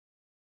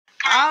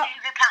Can I do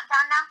the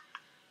countdown now?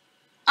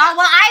 Oh,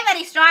 well, I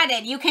already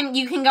started. You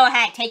can go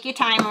ahead. Take your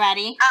time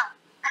already. Oh,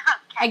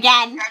 okay.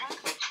 Again. Ready?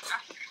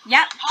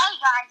 Yep. Hey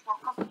guys,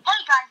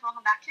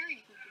 welcome back to the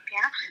YouTube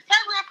channel.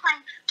 Today we're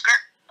playing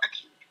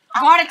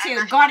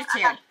GERTRUDE. Gratitude.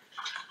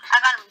 I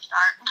gotta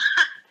restart.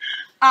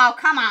 Oh,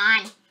 come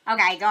on.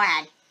 Okay, go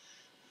ahead.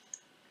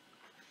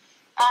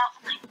 Oh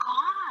my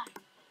god.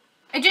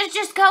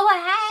 Just go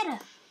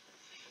ahead.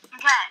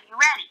 Okay, you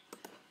ready?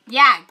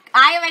 Yeah,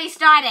 I already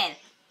started.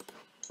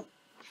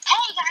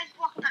 Hey guys,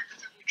 welcome back to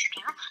the YouTube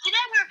channel.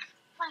 Today we're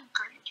playing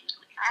GERTRUDE.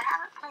 I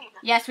haven't played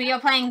this. Yes, we are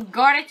playing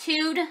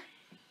Gratitude.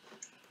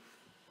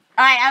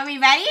 Alright, are we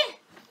ready?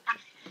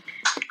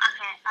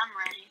 Okay, I'm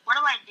ready. What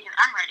do I do?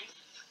 I'm ready.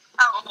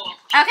 Oh.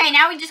 Okay,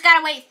 now we just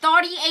gotta wait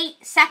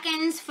 38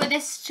 seconds for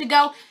this to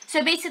go.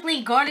 So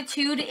basically,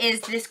 Gratitude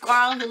is this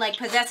girl who like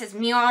possesses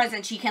mirrors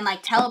and she can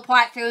like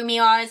teleport through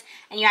mirrors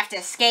and you have to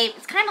escape.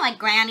 It's kind of like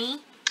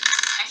Granny.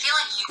 I feel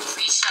like you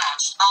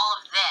researched all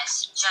of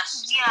this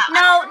just... Yeah.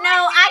 No,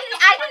 I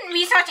didn't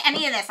research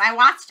any of this. I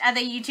watched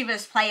other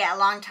YouTubers play it a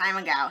long time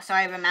ago, so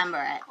I remember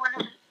it.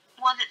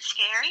 Was it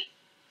scary?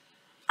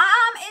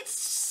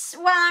 It's,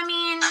 well, I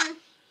mean,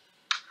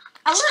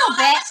 a little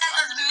bit.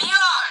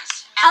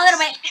 Mirrors. A little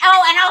bit.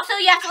 Oh, and also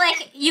you have to,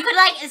 like, you could,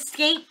 like,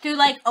 escape through,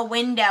 like, a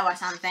window or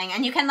something.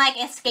 And you can, like,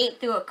 escape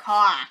through a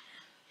car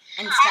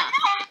and stuff.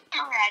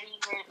 I'm ready.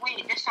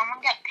 Wait, did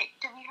someone get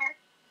picked to be hurt?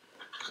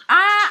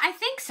 I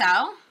think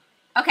so.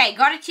 Okay,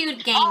 Gratitude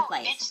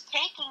gameplays. Oh, it's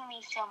taking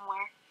me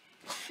somewhere.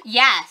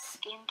 Yes.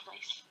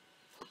 Gameplays.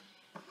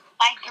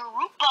 By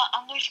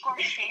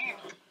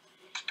Garupa_fan.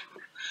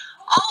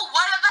 Oh,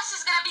 one of us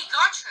is gonna be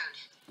Gertrude.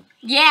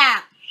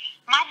 Yeah.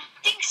 My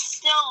thing's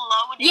still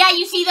loading. Yeah,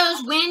 you see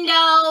those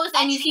windows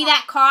and you see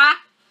that car?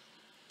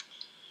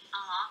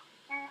 Uh-huh.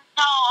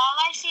 No, all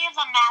I see is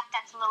a map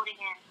that's loading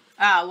in.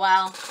 Oh,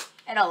 well,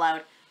 it'll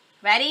load.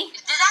 Ready?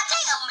 Did that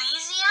take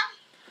Elysium?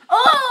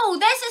 Oh,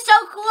 this is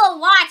so cool.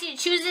 Watch, it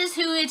chooses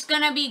who it's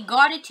going to be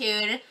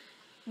Gratitude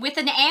with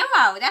an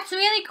arrow. That's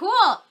really cool.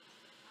 Oh,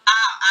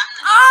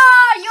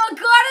 Oh, you're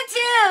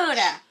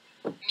Gratitude.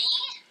 Me?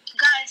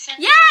 Guys,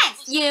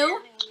 Yes,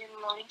 you.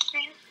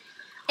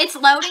 It's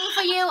loading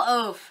for you?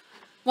 Oof.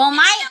 Well,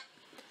 my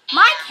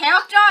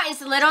character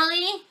is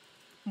literally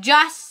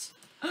just...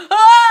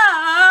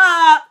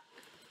 I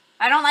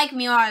don't like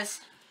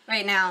mirrors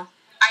right now.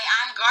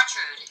 I'm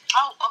Gertrude.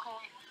 Oh,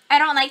 okay. I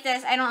don't like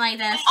this. I don't like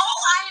this.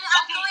 Oh,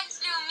 I'm going to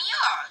do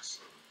mirrors.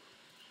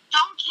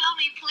 Don't kill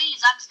me,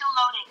 please. I'm still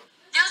loading.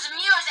 There's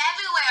mirrors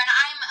everywhere, and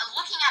I'm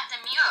looking at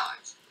the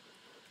mirrors.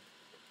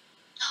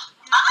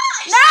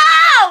 Ah,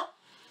 No!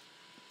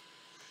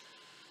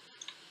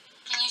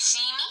 Can you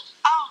see me?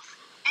 Oh,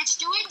 it's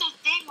doing the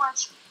thing where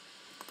it's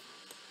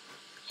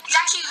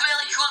actually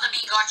really cool to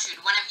be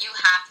Gertrude. One of you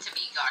have to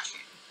be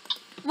Gertrude.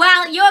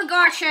 Well, you're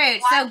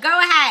Gertrude, so go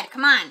ahead.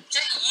 Come on. So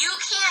you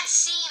can't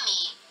see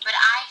me, but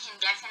I can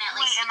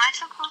definitely Wait, see. am I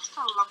supposed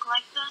to look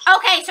like this?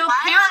 Okay, so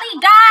apparently,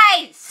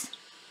 guys,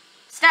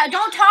 stop!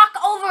 Don't talk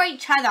over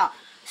each other.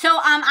 So,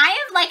 I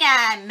have like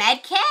a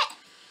med kit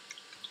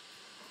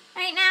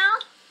right now.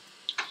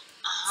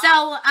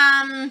 So,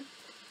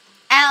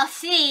 I'll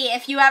see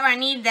if you ever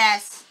need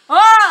this.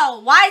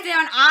 Oh, why is there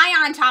an eye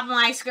on top of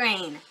my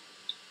screen?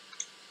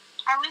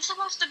 Are we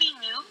supposed to be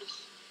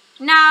noobs?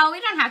 No, we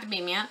don't have to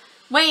be mute.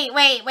 Wait.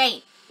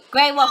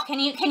 Greywolf, can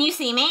you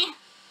see me?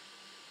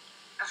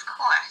 Of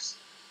course.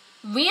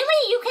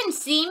 Really? You can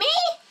see me?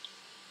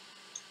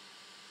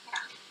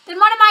 Yeah. Then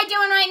what am I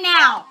doing right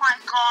now? Oh my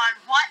god,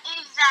 what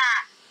is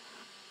that?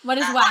 What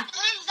is What what?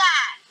 is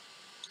that?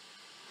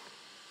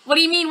 What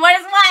do you mean? What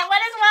is what?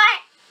 What is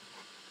what?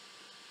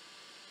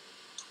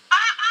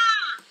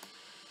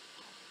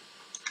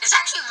 It's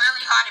actually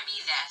really hard to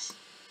be this.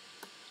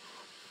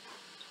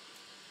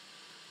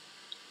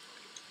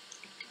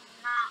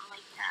 Not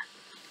like that.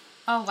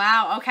 Oh,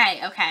 wow.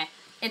 Okay.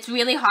 It's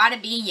really hard to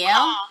be you.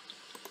 Oh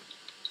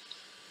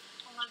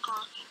my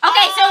god.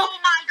 Okay, so... Oh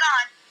my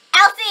god.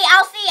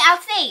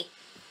 Elsie.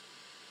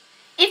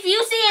 If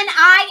you see an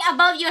eye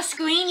above your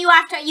screen, you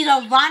have to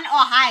either run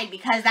or hide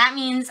because that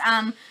means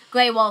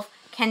Greywolf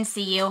can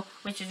see you,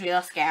 which is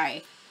real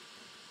scary.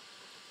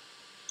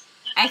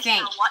 I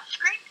think. What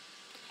screen?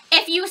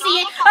 If you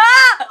see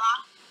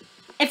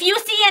if you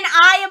see an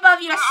eye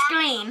above your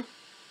screen,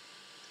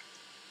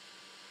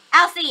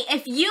 Elsie,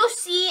 if you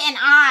see an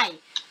eye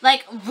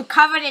like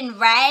covered in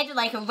red,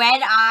 like a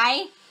red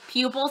eye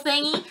pupil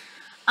thingy,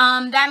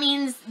 that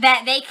means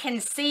that they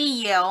can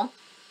see you. No,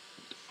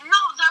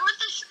 there was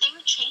this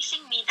thing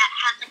chasing me that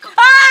had like a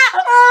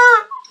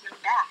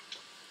back.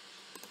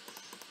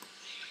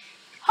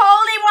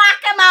 Holy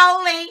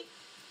guacamole!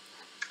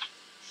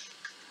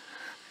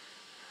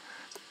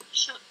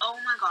 Oh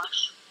my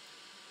gosh.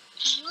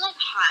 Can you like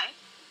hide?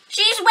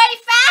 She's way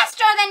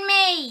faster than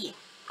me!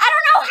 I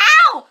don't know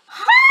how!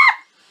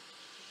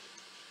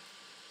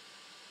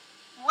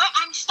 What?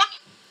 I'm stuck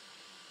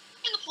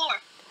in the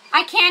floor.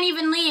 I can't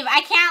even leave.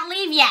 I can't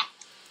leave yet.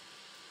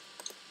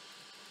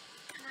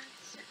 Can I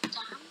sit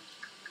down?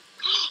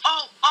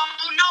 Oh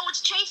no,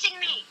 it's chasing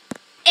me.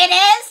 It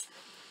is?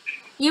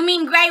 You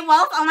mean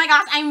Greywolf? Oh my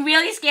gosh, I'm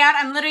really scared.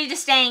 I'm literally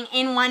just staying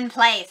in one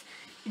place.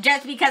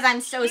 Just because I'm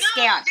so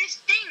scared. This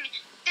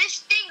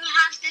thing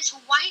has this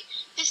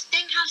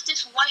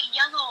white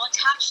yellow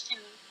attached to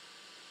me.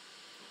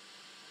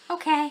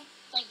 Okay.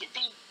 Like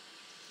they.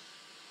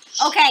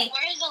 Okay.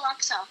 Where is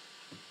Alexa?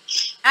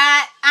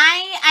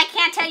 I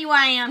can't tell you where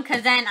I am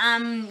because then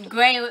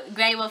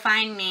Gray will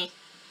find me.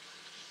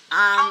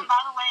 By the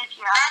way, if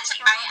you're That's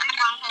right. I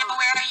don't know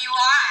where you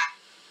are.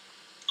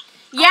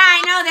 Yeah,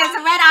 I know. There's a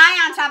red eye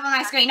on top of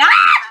my screen. Ah!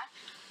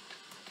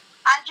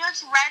 I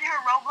just read her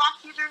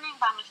Roblox username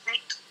by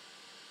mistake.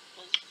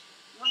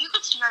 Well, you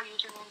could see our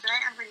usernames,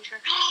 right? I'm pretty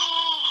sure.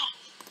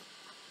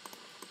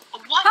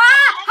 What?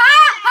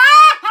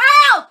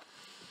 Help!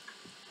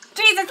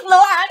 Jesus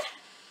Lord!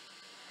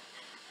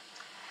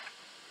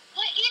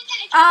 What is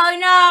that? Oh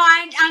no,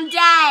 I'm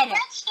dead.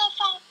 That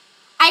stuff out.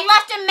 I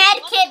left a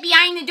med kit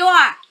behind the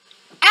door.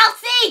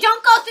 Elsie,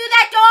 don't go through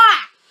that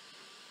door.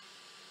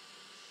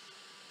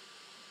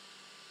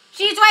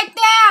 She's right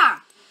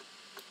there.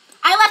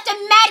 I left a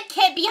med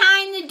kit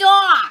behind the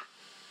door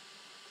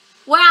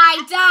where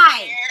I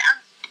died.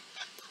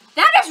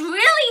 That is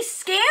really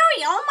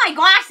scary. Oh my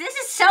gosh, this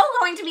is so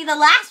going to be the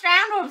last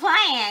round we're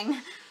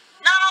playing.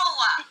 No.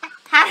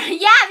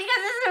 Yeah,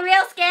 because this is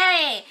real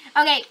scary.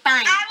 Okay,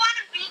 fine. I want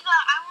to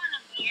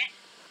be it.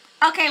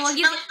 Okay, well It's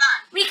really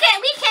fun. we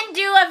can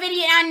do a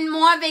video and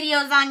more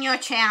videos on your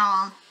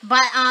channel,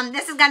 but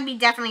this is gonna be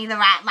definitely the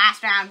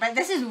last round. But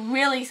this is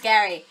really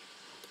scary.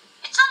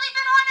 It's only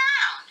been 1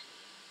 round.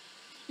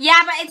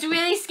 Yeah, but it's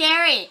really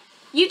scary.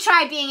 You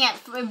try being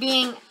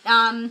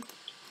on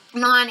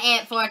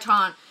it for a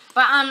ton.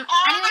 But Oh my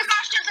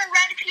gosh, there's a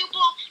red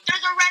pupil.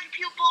 There's a red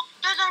pupil.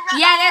 There's a red.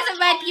 Yeah, there's a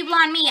red pupil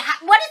on me.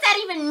 What does that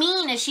even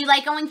mean? Is she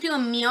like going through a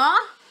mirror?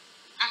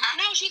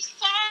 No, she's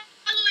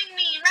following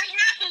me right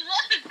now.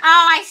 Look.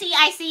 Oh, I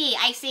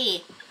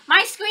see.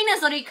 My screen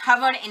is literally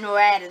covered in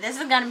red. This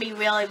is gonna be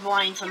really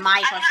boring from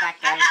my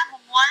perspective. I have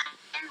one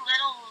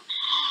little.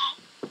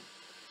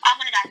 I'm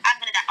gonna die.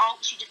 Oh,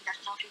 she just got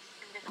so she's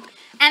invisible.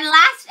 And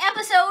last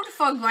episode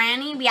for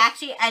Granny, we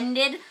actually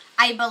ended,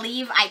 I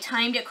believe I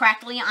timed it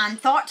correctly, on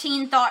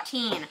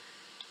 1313,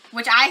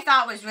 which I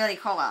thought was really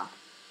cool. I'm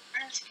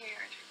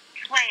scared.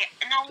 Wait,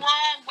 no,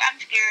 I'm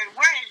scared.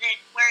 Where is it?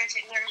 Where is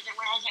it?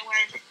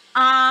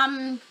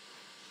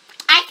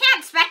 I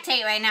can't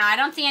spectate right now. I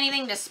don't see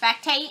anything to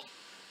spectate.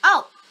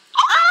 Oh,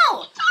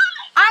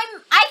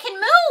 I can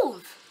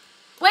move.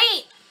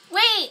 Wait,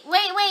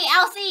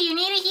 Elsie, you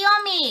need to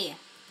heal me.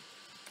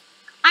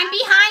 I'm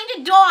behind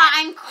a door.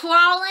 I'm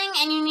crawling,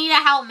 and you need to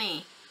help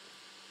me.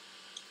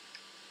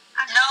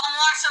 No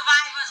more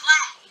survivors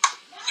left.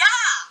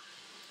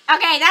 Yeah.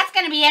 Okay, that's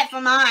gonna be it for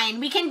mine.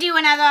 We can do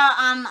another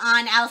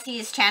on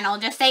Elsie's channel.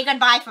 Just say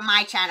goodbye for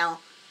my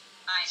channel.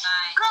 Bye.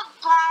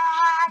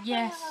 Goodbye.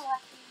 Yes.